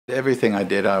Everything I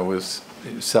did, I was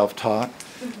self-taught,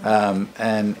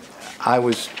 and I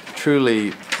was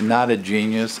truly not a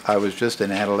genius. I was just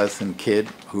an adolescent kid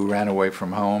who ran away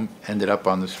from home, ended up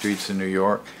on the streets of New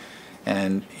York,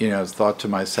 and thought to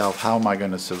myself, how am I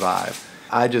going to survive?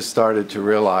 I just started to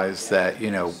realize that,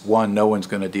 one, no one's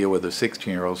going to deal with a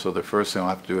 16-year-old, so the first thing I'll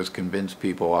have to do is convince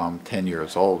people I'm 10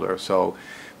 years older. So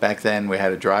back then we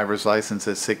had a driver's license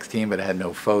at 16, but it had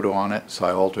no photo on it, so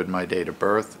I altered my date of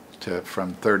birth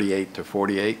from 38 to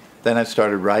 48. Then I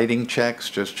started writing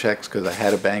checks, just checks because I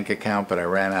had a bank account, but I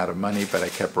ran out of money, but I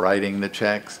kept writing the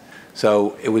checks.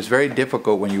 So it was very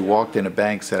difficult when you walked in a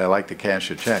bank and said, I'd like to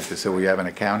cash a check. They said, well, you have an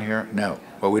account here? No.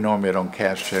 Well, we normally don't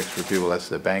cash checks for people that's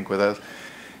the bank with us.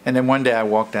 And then one day I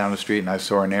walked down the street and I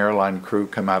saw an airline crew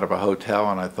come out of a hotel,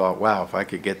 and I thought, wow, if I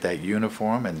could get that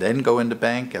uniform and then go into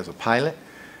bank as a pilot,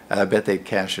 I bet they'd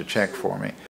cash a check for me.